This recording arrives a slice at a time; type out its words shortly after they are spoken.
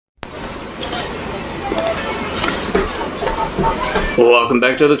Welcome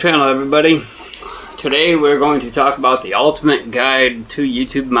back to the channel, everybody. Today we're going to talk about the ultimate guide to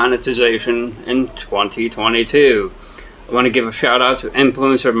YouTube monetization in 2022. I want to give a shout out to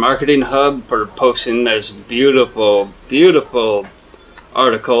Influencer Marketing Hub for posting this beautiful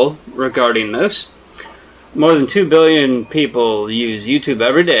article regarding this. More than 2 billion people use YouTube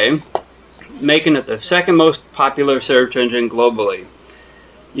every day, making it the second most popular search engine globally.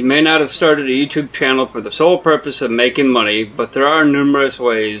 You may not have started a YouTube channel for the sole purpose of making money, but there are numerous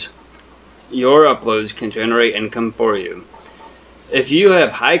ways your uploads can generate income for you. If you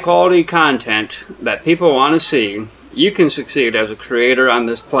have high quality content that people want to see, you can succeed as a creator on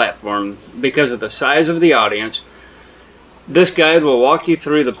this platform because of the size of the audience. This guide will walk you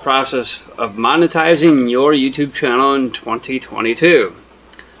through the process of monetizing your YouTube channel in 2022.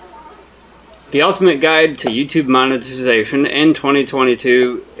 The ultimate guide to YouTube monetization in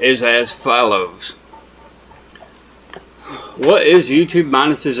 2022 is as follows. What is YouTube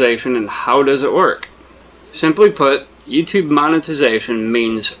monetization and how does it work? Simply put, YouTube monetization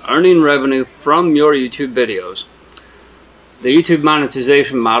means earning revenue from your YouTube videos. The YouTube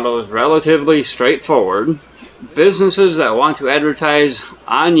monetization model is relatively straightforward. Businesses that want to advertise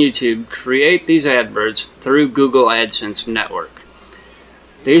on YouTube create these adverts through Google AdSense network.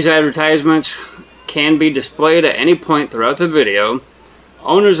 These advertisements can be displayed at any point throughout the video.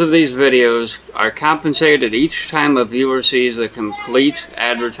 Owners of these videos are compensated each time a viewer sees the complete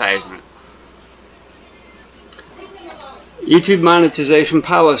advertisement. YouTube monetization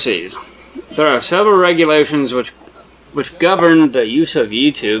policies. There are several regulations which govern the use of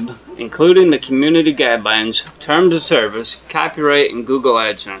YouTube, including the community guidelines, terms of service, copyright, and Google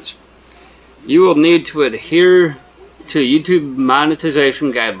AdSense. You will need to adhere to YouTube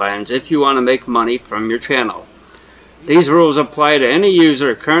monetization guidelines if you want to make money from your channel. These rules apply to any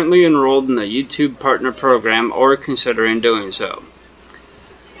user currently enrolled in the YouTube Partner Program or considering doing so.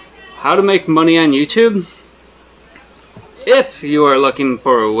 How to make money on YouTube? If you are looking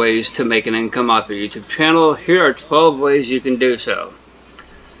for ways to make an income off your YouTube channel, here are 12 ways you can do so.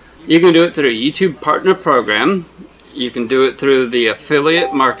 You can do it through a YouTube Partner Program. You can do it through the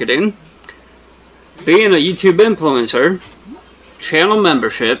affiliate marketing, being a YouTube influencer, channel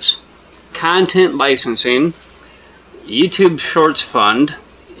memberships, content licensing, YouTube Shorts Fund,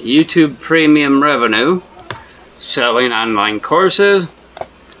 YouTube Premium Revenue, selling online courses,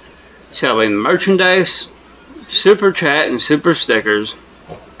 selling merchandise, super chat and super stickers,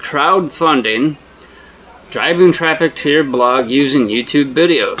 crowdfunding, driving traffic to your blog using YouTube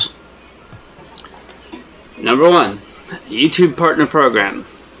videos. Number 1, YouTube Partner Program.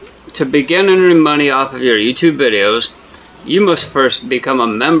 To begin earning money off of your YouTube videos, you must first become a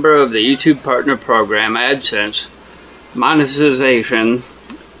member of the YouTube Partner Program AdSense monetization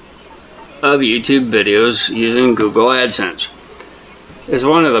of YouTube videos using Google AdSense. It's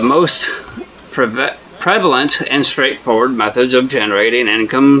one of the most prevalent and straightforward methods of generating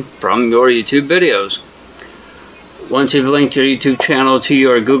income from your YouTube videos. Once you've linked your YouTube channel to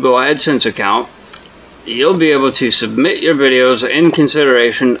your Google AdSense account, you'll be able to submit your videos in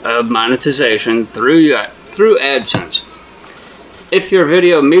consideration of monetization through AdSense. If your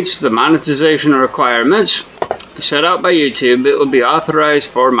video meets the monetization requirements set out by YouTube, it will be authorized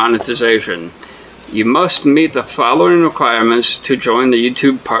for monetization. You must meet the following requirements to join the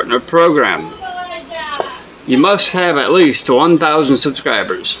YouTube Partner Program. You must have at least 1,000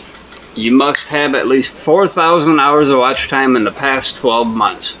 subscribers. You must have at least 4,000 hours of watch time in the past 12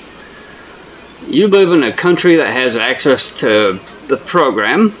 months. You live in a country that has access to the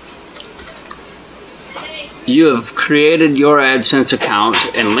program. You have created your AdSense account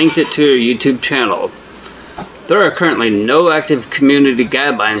and linked it to your YouTube channel. There are currently no active community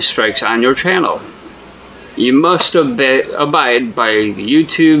guideline strikes on your channel. You must abide by the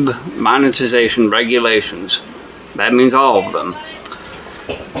YouTube monetization regulations. That means all of them.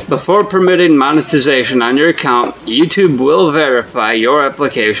 Before permitting monetization on your account, YouTube will verify your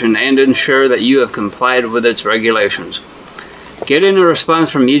application and ensure that you have complied with its regulations. Getting a response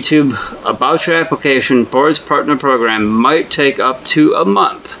from YouTube about your application for its partner program might take up to a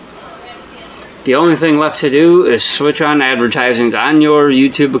month. The only thing left to do is switch on advertising on your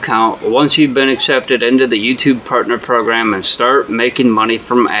YouTube account once you've been accepted into the YouTube Partner Program and start making money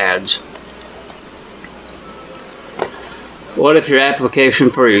from ads. What if your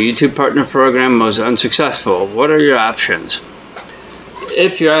application for your YouTube Partner Program was unsuccessful? What are your options?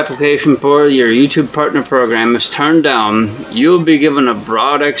 If your application for your YouTube Partner Program is turned down, you'll be given a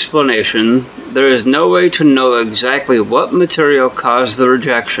broad explanation. There is no way to know exactly what material caused the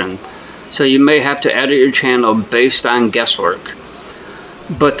rejection, so you may have to edit your channel based on guesswork.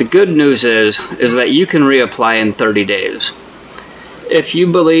 But the good news is that you can reapply in 30 days. If you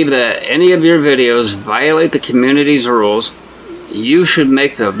believe that any of your videos violate the community's rules, you should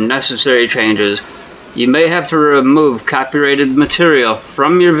make the necessary changes. You may have to remove copyrighted material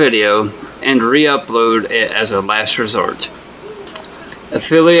from your video and re-upload it as a last resort.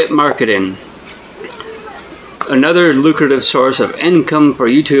 Affiliate marketing. Another lucrative source of income for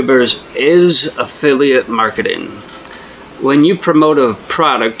YouTubers is affiliate marketing. When you promote a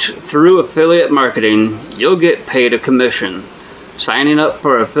product through affiliate marketing, you'll get paid a commission. Signing up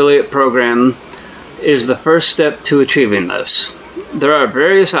for an affiliate program is the first step to achieving this. There are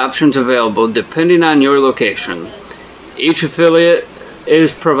various options available depending on your location. Each affiliate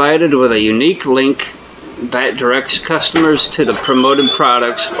is provided with a unique link that directs customers to the promoted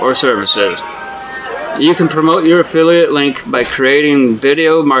products or services. You can promote your affiliate link by creating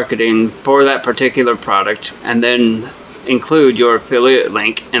video marketing for that particular product and then include your affiliate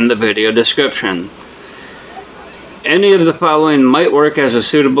link in the video description. Any of the following might work as a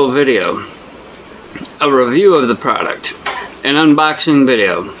suitable video: a review of the product, an unboxing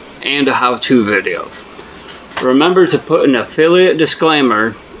video, and a how-to video. Remember to put an affiliate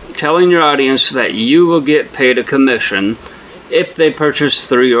disclaimer telling your audience that you will get paid a commission if they purchase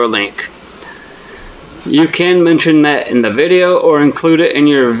through your link. You can mention that in the video or include it in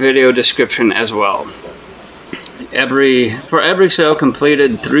your video description as well. For every sale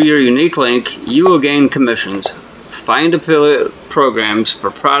completed through your unique link, you will gain commissions. Find affiliate programs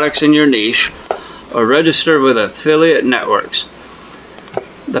for products in your niche or register with affiliate networks.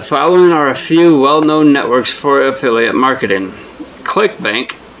 The following are a few well-known networks for affiliate marketing: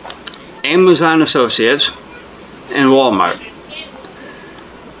 ClickBank, Amazon Associates, and Walmart.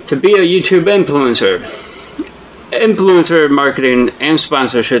 To be a YouTube influencer. Influencer marketing and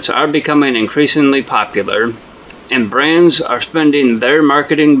sponsorships are becoming increasingly popular, and brands are spending their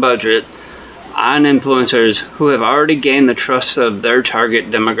marketing budget on influencers who have already gained the trust of their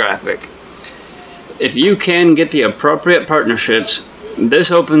target demographic. If you can get the appropriate partnerships,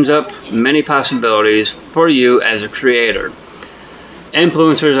 this opens up many possibilities for you as a creator.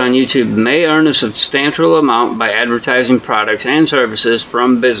 Influencers on YouTube may earn a substantial amount by advertising products and services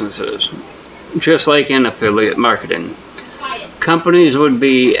from businesses, just like in affiliate marketing. Companies would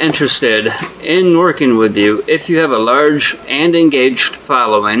be interested in working with you if you have a large and engaged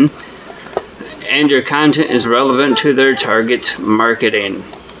following and your content is relevant to their target marketing.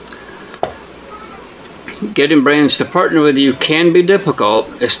 Getting brands to partner with you can be difficult,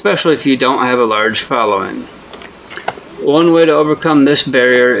 especially if you don't have a large following. One way to overcome this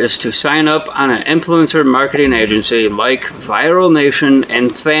barrier is to sign up on an influencer marketing agency like Viral Nation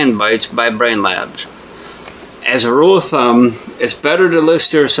and Fanbytes by BrainLabs. As a rule of thumb, it's better to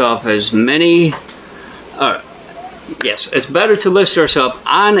list yourself it's better to list yourself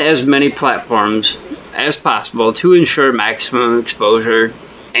on as many platforms as possible to ensure maximum exposure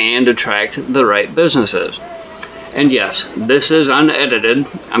and attract the right businesses. And yes, this is unedited.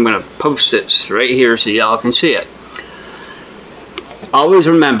 I'm going to post it right here so y'all can see it. Always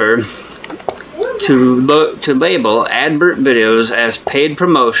remember to label advert videos as paid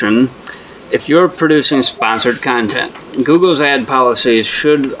promotion if you're producing sponsored content. Google's ad policies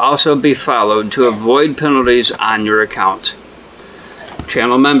should also be followed to avoid penalties on your account.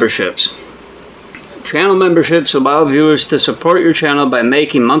 Channel memberships. Channel memberships allow viewers to support your channel by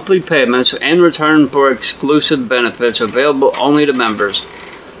making monthly payments in return for exclusive benefits available only to members.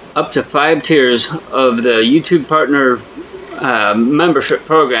 Up to 5 tiers of the YouTube Partner membership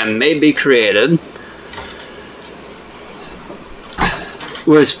program may be created,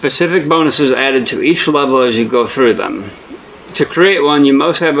 with specific bonuses added to each level as you go through them. To create one, you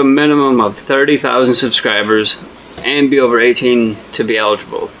must have a minimum of 30,000 subscribers and be over 18 to be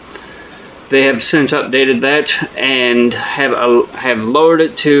eligible. They have since updated that and have lowered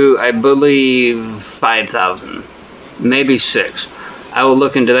it to, I believe, 5,000, maybe 6. I will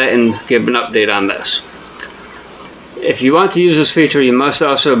look into that and give an update on this. If you want to use this feature, you must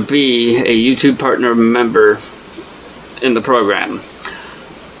also be a YouTube Partner member in the program.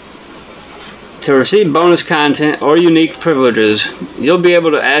 To receive bonus content or unique privileges, you'll be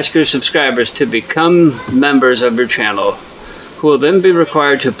able to ask your subscribers to become members of your channel, who will then be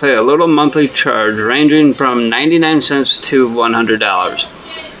required to pay a little monthly charge ranging from 99 cents to $100.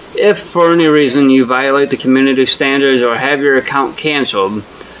 If for any reason you violate the community standards or have your account canceled,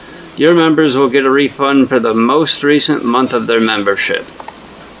 your members will get a refund for the most recent month of their membership.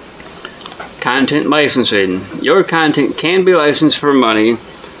 Content licensing. Your content can be licensed for money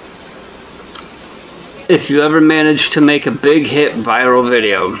if you ever manage to make a big hit viral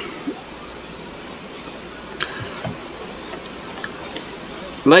video.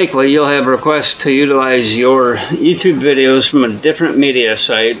 Likely you'll have requests to utilize your YouTube videos from a different media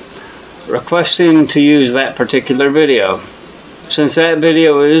site requesting to use that particular video. Since that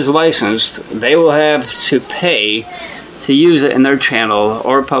video is licensed, they will have to pay to use it in their channel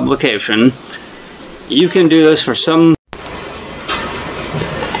or publication. You can do this for some.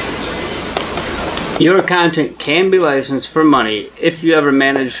 Your content can be licensed for money if you ever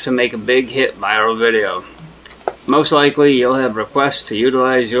manage to make a big hit viral video. Most likely you'll have requests to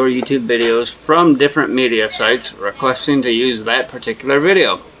utilize your YouTube videos from different media sites requesting to use that particular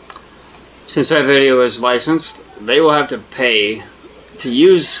video. Since that video is licensed, they will have to pay to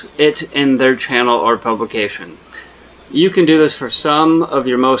use it in their channel or publication. You can do this for some of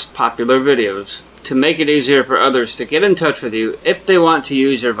your most popular videos. To make it easier for others to get in touch with you if they want to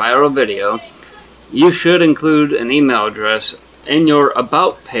use your viral video, you should include an email address in your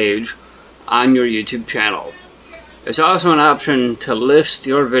About page on your YouTube channel. There's also an option to list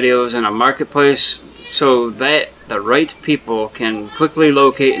your videos in a marketplace so that the right people can quickly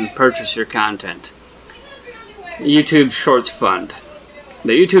locate and purchase your content. YouTube Shorts Fund.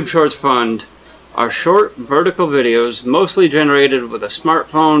 The YouTube Shorts Fund are short vertical videos mostly generated with a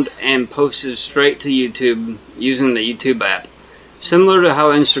smartphone and posted straight to YouTube using the YouTube app. Similar to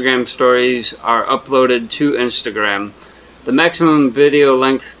how Instagram stories are uploaded to Instagram, the maximum video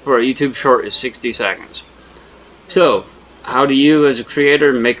length for a YouTube short is 60 seconds. So, how do you as a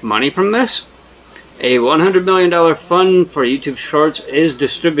creator make money from this? A $100 million fund for YouTube Shorts is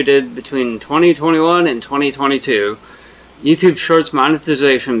distributed between 2021 and 2022. YouTube Shorts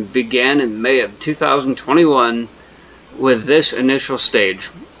monetization began in May of 2021 with this initial stage.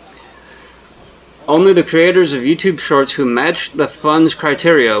 Only the creators of YouTube Shorts who match the fund's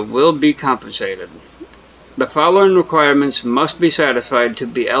criteria will be compensated. The following requirements must be satisfied to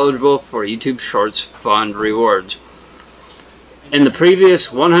be eligible for YouTube Shorts Fund rewards. In the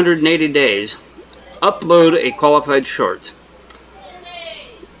previous 180 days, upload a qualified short.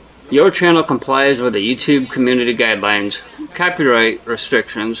 Your channel complies with the YouTube community guidelines, copyright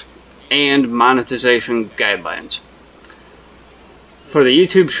restrictions, and monetization guidelines. For the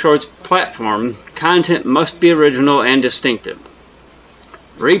YouTube Shorts platform, content must be original and distinctive.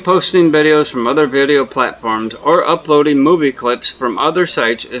 Reposting videos from other video platforms or uploading movie clips from other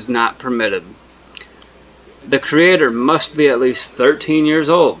sites is not permitted. The creator must be at least 13 years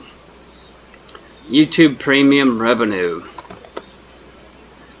old. YouTube Premium revenue.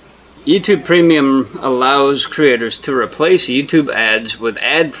 YouTube Premium allows creators to replace YouTube ads with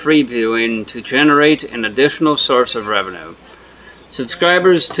ad-free viewing to generate an additional source of revenue.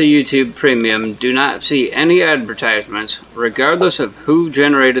 Subscribers to YouTube Premium do not see any advertisements, regardless of who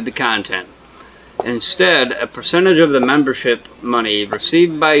generated the content. Instead, a percentage of the membership money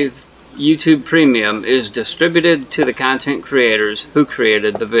received by YouTube Premium is distributed to the content creators who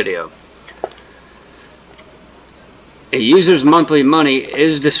created the video. A user's monthly money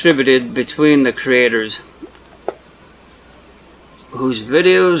is distributed between the creators whose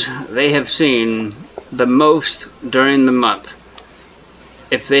videos they have seen the most during the month.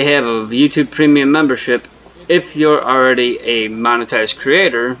 If they have a YouTube Premium membership, if you're already a monetized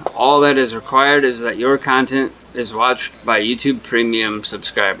creator, all that is required is that your content is watched by YouTube Premium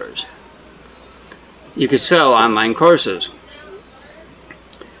subscribers. You could sell online courses.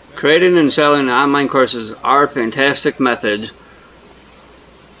 Creating and selling online courses are fantastic methods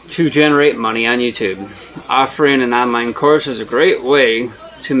to generate money on YouTube. Offering an online course is a great way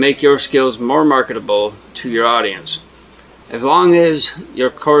to make your skills more marketable to your audience. As long as your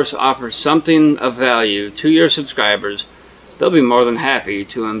course offers something of value to your subscribers, they'll be more than happy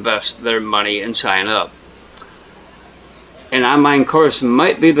to invest their money and sign up. An online course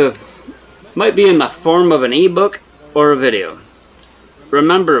might be in the form of an ebook or a video.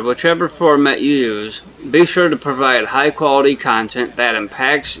 Remember, whichever format you use, be sure to provide high quality content that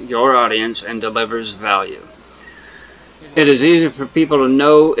impacts your audience and delivers value. It is easy for people to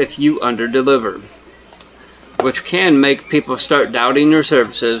know if you underdeliver, which can make people start doubting your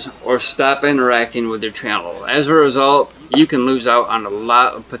services or stop interacting with your channel. As a result, you can lose out on a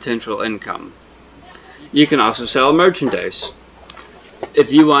lot of potential income. You can also sell merchandise.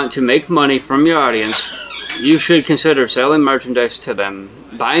 If you want to make money from your audience, you should consider selling merchandise to them.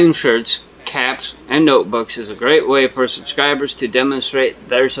 Buying shirts, caps, and notebooks is a great way for subscribers to demonstrate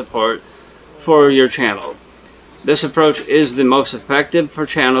their support for your channel. This approach is the most effective for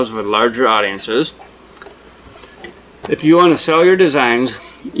channels with larger audiences. If you want to sell your designs,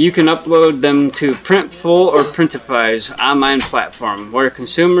 you can upload them to Printful or Printify's online platform, where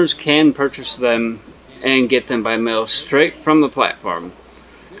consumers can purchase them and get them by mail straight from the platform.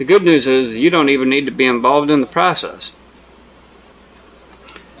 The good news is you don't even need to be involved in the process.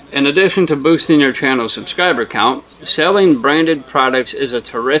 In addition to boosting your channel's subscriber count, selling branded products is a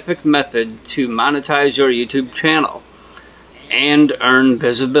terrific method to monetize your YouTube channel and earn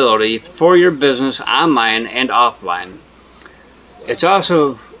visibility for your business online and offline. It's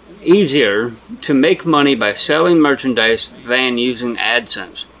also easier to make money by selling merchandise than using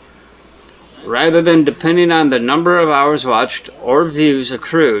AdSense. Rather than depending on the number of hours watched or views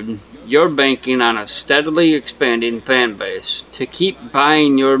accrued, you're banking on a steadily expanding fan base. To keep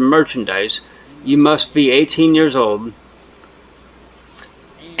buying your merchandise, you must be 18 years old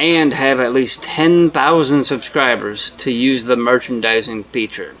and have at least 10,000 subscribers to use the merchandising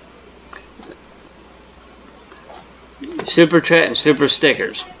feature. Super Chat and Super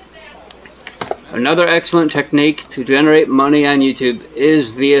Stickers. Another excellent technique to generate money on YouTube is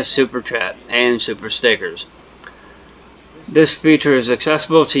via Super Chat and Super Stickers. This feature is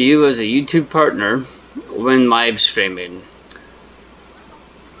accessible to you as a YouTube partner when live streaming.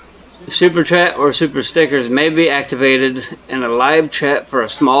 Super Chat or Super Stickers may be activated in a live chat for a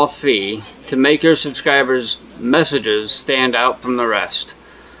small fee to make your subscribers' messages stand out from the rest.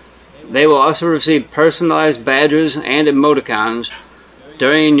 They will also receive personalized badges and emoticons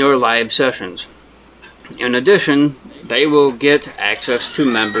during your live sessions. In addition, they will get access to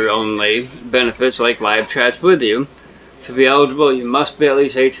member-only benefits like live chats with you. To be eligible, you must be at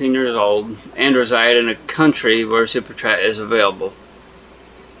least 18 years old and reside in a country where Super Chat is available.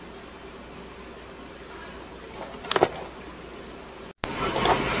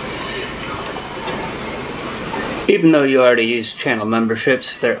 Even though you already use channel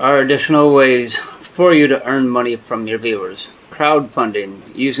memberships, there are additional ways for you to earn money from your viewers. Crowdfunding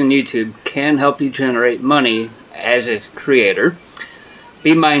using YouTube can help you generate money as a creator.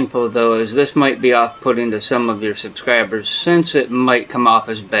 Be mindful though, as this might be off-putting to some of your subscribers since it might come off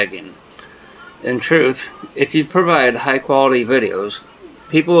as begging. In truth, if you provide high-quality videos,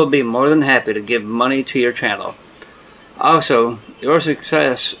 people will be more than happy to give money to your channel. Also, your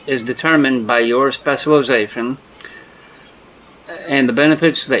success is determined by your specialization and the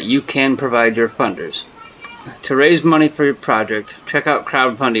benefits that you can provide your funders. To raise money for your project, check out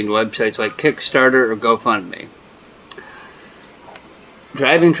crowdfunding websites like Kickstarter or GoFundMe.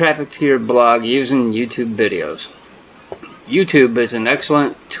 Driving traffic to your blog using YouTube videos. YouTube is an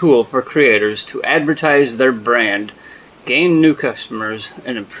excellent tool for creators to advertise their brand, gain new customers,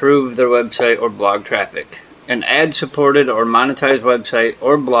 and improve their website or blog traffic. An ad-supported or monetized website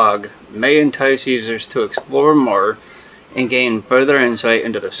or blog may entice users to explore more and gain further insight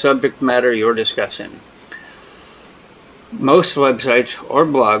into the subject matter you're discussing. Most websites or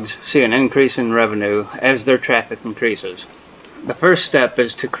blogs see an increase in revenue as their traffic increases. The first step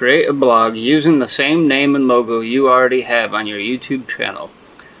is to create a blog using the same name and logo you already have on your YouTube channel.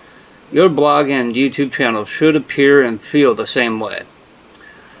 Your blog and YouTube channel should appear and feel the same way.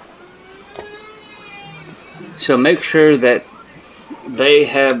 So make sure that they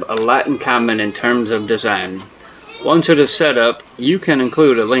have a lot in common in terms of design. Once it is set up, you can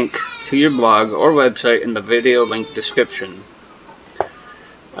include a link to your blog or website in the video link description.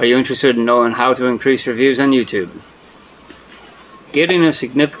 Are you interested in knowing how to increase your views on YouTube? Getting a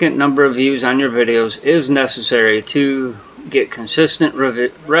significant number of views on your videos is necessary to get consistent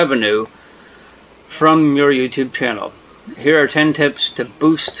revenue from your YouTube channel. Here are 10 tips to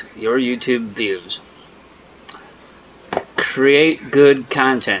boost your YouTube views. Create good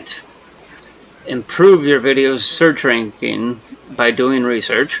content. Improve your video's search ranking by doing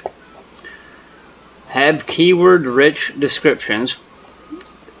research. Have keyword-rich descriptions.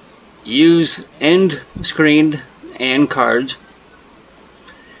 Use end screen and cards.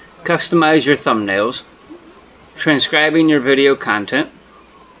 Customize your thumbnails. Transcribing your video content.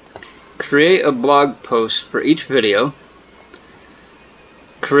 Create a blog post for each video.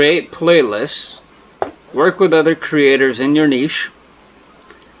 Create playlists. Work with other creators in your niche.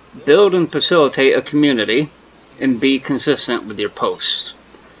 Build and facilitate a community, and be consistent with your posts.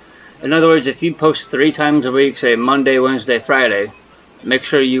 In other words, if you post 3 times a week, say Monday, Wednesday, Friday, make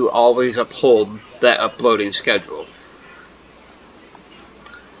sure you always uphold that uploading schedule.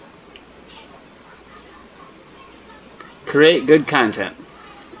 Create good content.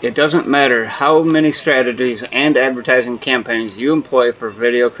 It doesn't matter how many strategies and advertising campaigns you employ for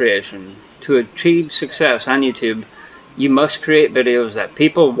video creation. To achieve success on YouTube, you must create videos that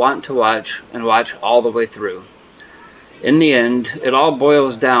people want to watch and watch all the way through. In the end, it all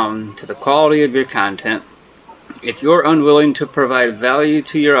boils down to the quality of your content. If you're unwilling to provide value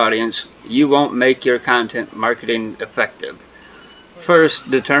to your audience, you won't make your content marketing effective. First,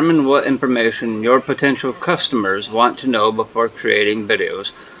 determine what information your potential customers want to know before creating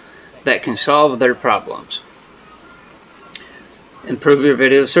videos that can solve their problems. Improve your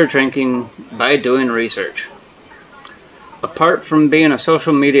video search ranking by doing research. Apart from being a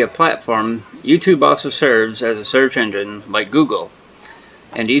social media platform, YouTube also serves as a search engine like Google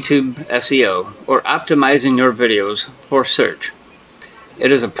and YouTube SEO, or optimizing your videos for search.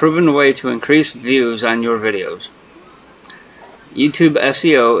 It is a proven way to increase views on your videos. YouTube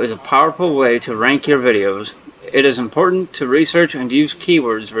SEO is a powerful way to rank your videos. It is important to research and use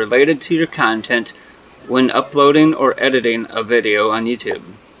keywords related to your content when uploading or editing a video on YouTube.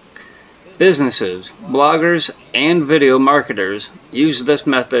 Businesses, bloggers, and video marketers use this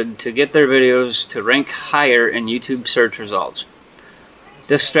method to get their videos to rank higher in YouTube search results.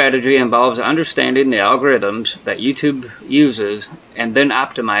 This strategy involves understanding the algorithms that YouTube uses and then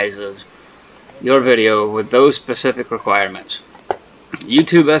optimizes your video with those specific requirements.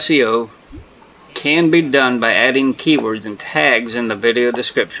 YouTube SEO can be done by adding keywords and tags in the video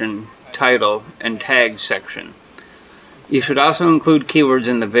description, title, and tags section. You should also include keywords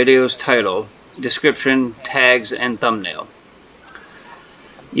in the video's title, description, tags, and thumbnail.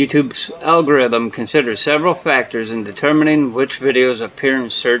 YouTube's algorithm considers several factors in determining which videos appear in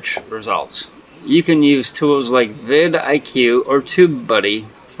search results. You can use tools like vidIQ or TubeBuddy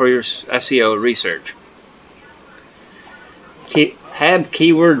for your SEO research. Have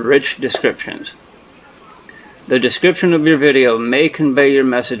keyword-rich descriptions. The description of your video may convey your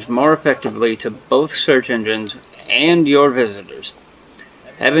message more effectively to both search engines and your visitors.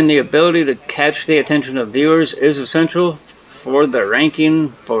 Having the ability to catch the attention of viewers is essential for the ranking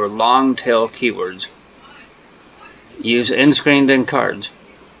for long-tail keywords. Use end-screened and cards.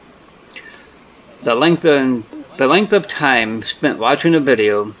 The length of time spent watching a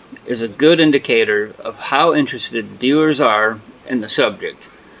video is a good indicator of how interested viewers are in the subject.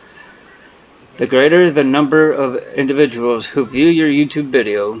 The greater the number of individuals who view your YouTube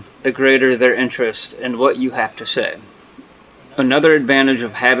video, the greater their interest in what you have to say. Another advantage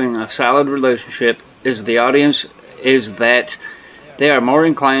of having a solid relationship is that they are more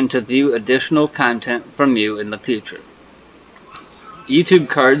inclined to view additional content from you in the future. YouTube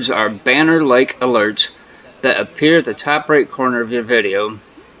cards are banner-like alerts that appear at the top right corner of your video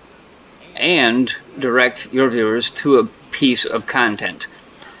and direct your viewers to a piece of content.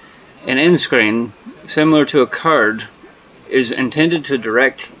 An end screen, similar to a card, is intended to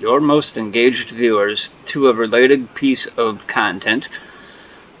direct your most engaged viewers to a related piece of content.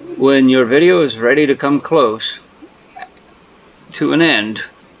 When your video is ready to come close to an end,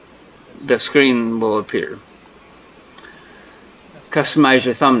 the screen will appear. Customize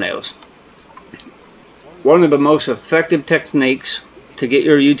your thumbnails. One of the most effective techniques to get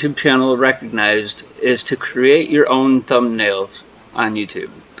your YouTube channel recognized is to create your own thumbnails on YouTube.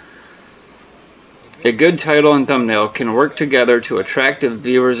 A good title and thumbnail can work together to attract a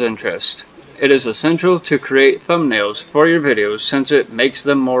viewer's interest. It is essential to create thumbnails for your videos since it makes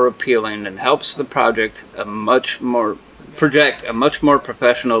them more appealing and helps the project project a much more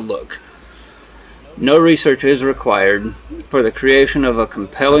professional look. No research is required for the creation of a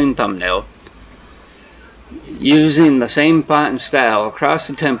compelling thumbnail. Using the same font and style across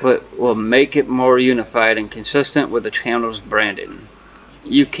the template will make it more unified and consistent with the channel's branding.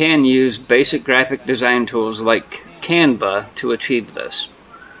 You can use basic graphic design tools like Canva to achieve this.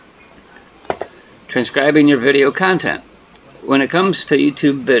 Transcribing your video content. When it comes to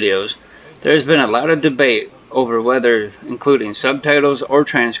YouTube videos, there's been a lot of debate over whether including subtitles or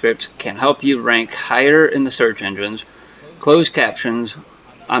transcripts can help you rank higher in the search engines. Closed captions,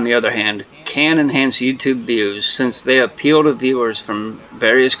 on the other hand, can enhance YouTube views since they appeal to viewers from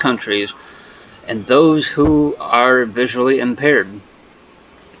various countries and those who are visually impaired.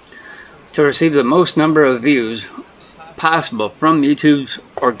 To receive the most number of views possible from YouTube's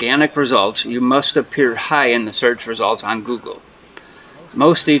organic results, you must appear high in the search results on Google.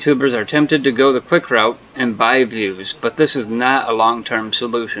 Most YouTubers are tempted to go the quick route and buy views, but this is not a long-term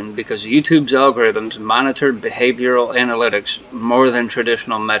solution because YouTube's algorithms monitor behavioral analytics more than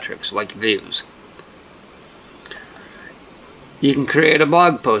traditional metrics like views. You can create a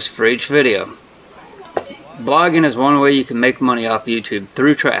blog post for each video. Blogging is one way you can make money off YouTube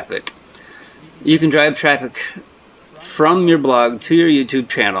through traffic. You can drive traffic from your blog to your YouTube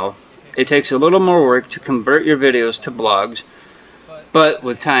channel. It takes a little more work to convert your videos to blogs, but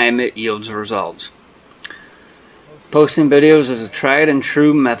with time it yields results. Posting videos is a tried and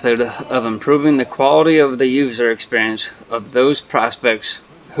true method of improving the quality of the user experience of those prospects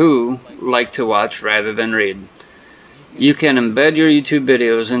who like to watch rather than read. You can embed your YouTube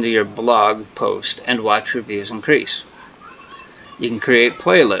videos into your blog post and watch your views increase. You can create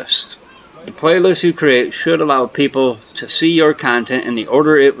playlists. The playlist you create should allow people to see your content in the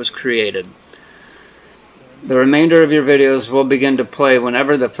order it was created. The remainder of your videos will begin to play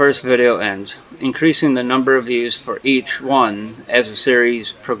whenever the first video ends, increasing the number of views for each one as the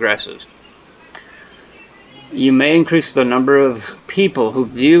series progresses. You may increase the number of people who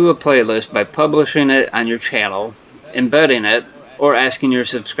view a playlist by publishing it on your channel, embedding it, or asking your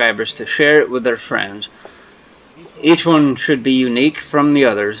subscribers to share it with their friends. Each one should be unique from the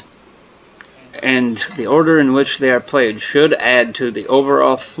others, and the order in which they are played should add to the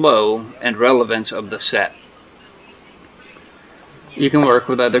overall flow and relevance of the set. You can work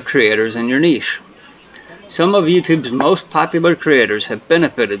with other creators in your niche. Some of YouTube's most popular creators have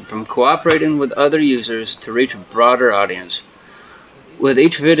benefited from cooperating with other users to reach a broader audience. With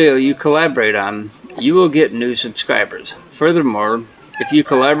each video you collaborate on, you will get new subscribers. Furthermore, if you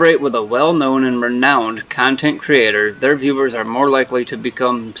collaborate with a well-known and renowned content creator, their viewers are more likely to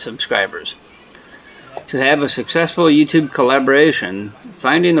become subscribers. To have a successful YouTube collaboration,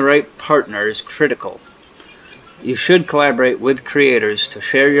 finding the right partner is critical. You should collaborate with creators to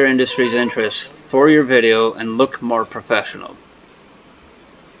share your industry's interests for your video and look more professional.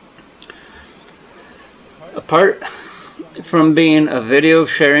 Apart from being a video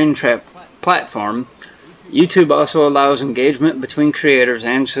sharing platform, YouTube also allows engagement between creators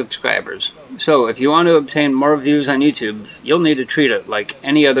and subscribers. So if you want to obtain more views on YouTube, you'll need to treat it like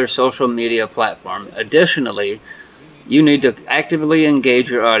any other social media platform. Additionally, you need to actively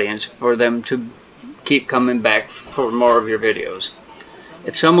engage your audience for them to keep coming back for more of your videos.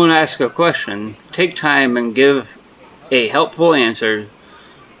 If someone asks a question, take time and give a helpful answer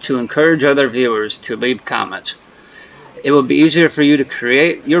to encourage other viewers to leave comments. It will be easier for you to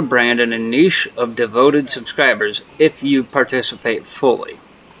create your brand in a niche of devoted subscribers if you participate fully.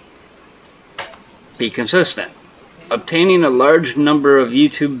 Be consistent. Obtaining a large number of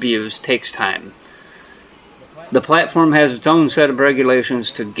YouTube views takes time. The platform has its own set of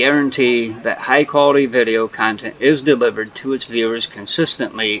regulations to guarantee that high-quality video content is delivered to its viewers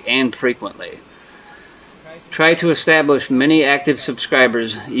consistently and frequently. Try to establish many active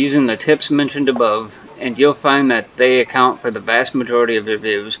subscribers using the tips mentioned above, and you'll find that they account for the vast majority of your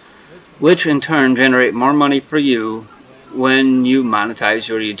views, which in turn generate more money for you when you monetize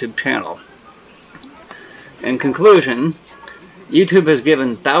your YouTube channel. In conclusion, YouTube has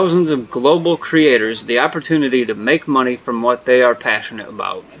given thousands of global creators the opportunity to make money from what they are passionate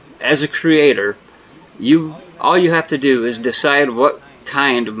about. As a creator, all you have to do is decide what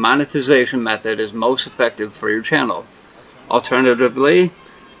kind of monetization method is most effective for your channel. Alternatively,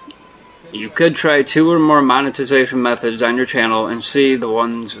 you could try 2 or more monetization methods on your channel and see the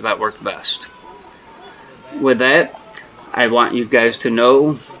ones that work best. With that, I want you guys to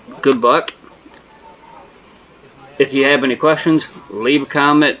know, good luck. If you have any questions, leave a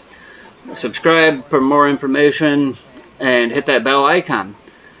comment, subscribe for more information, and hit that bell icon.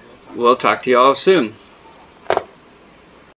 We'll talk to you all soon.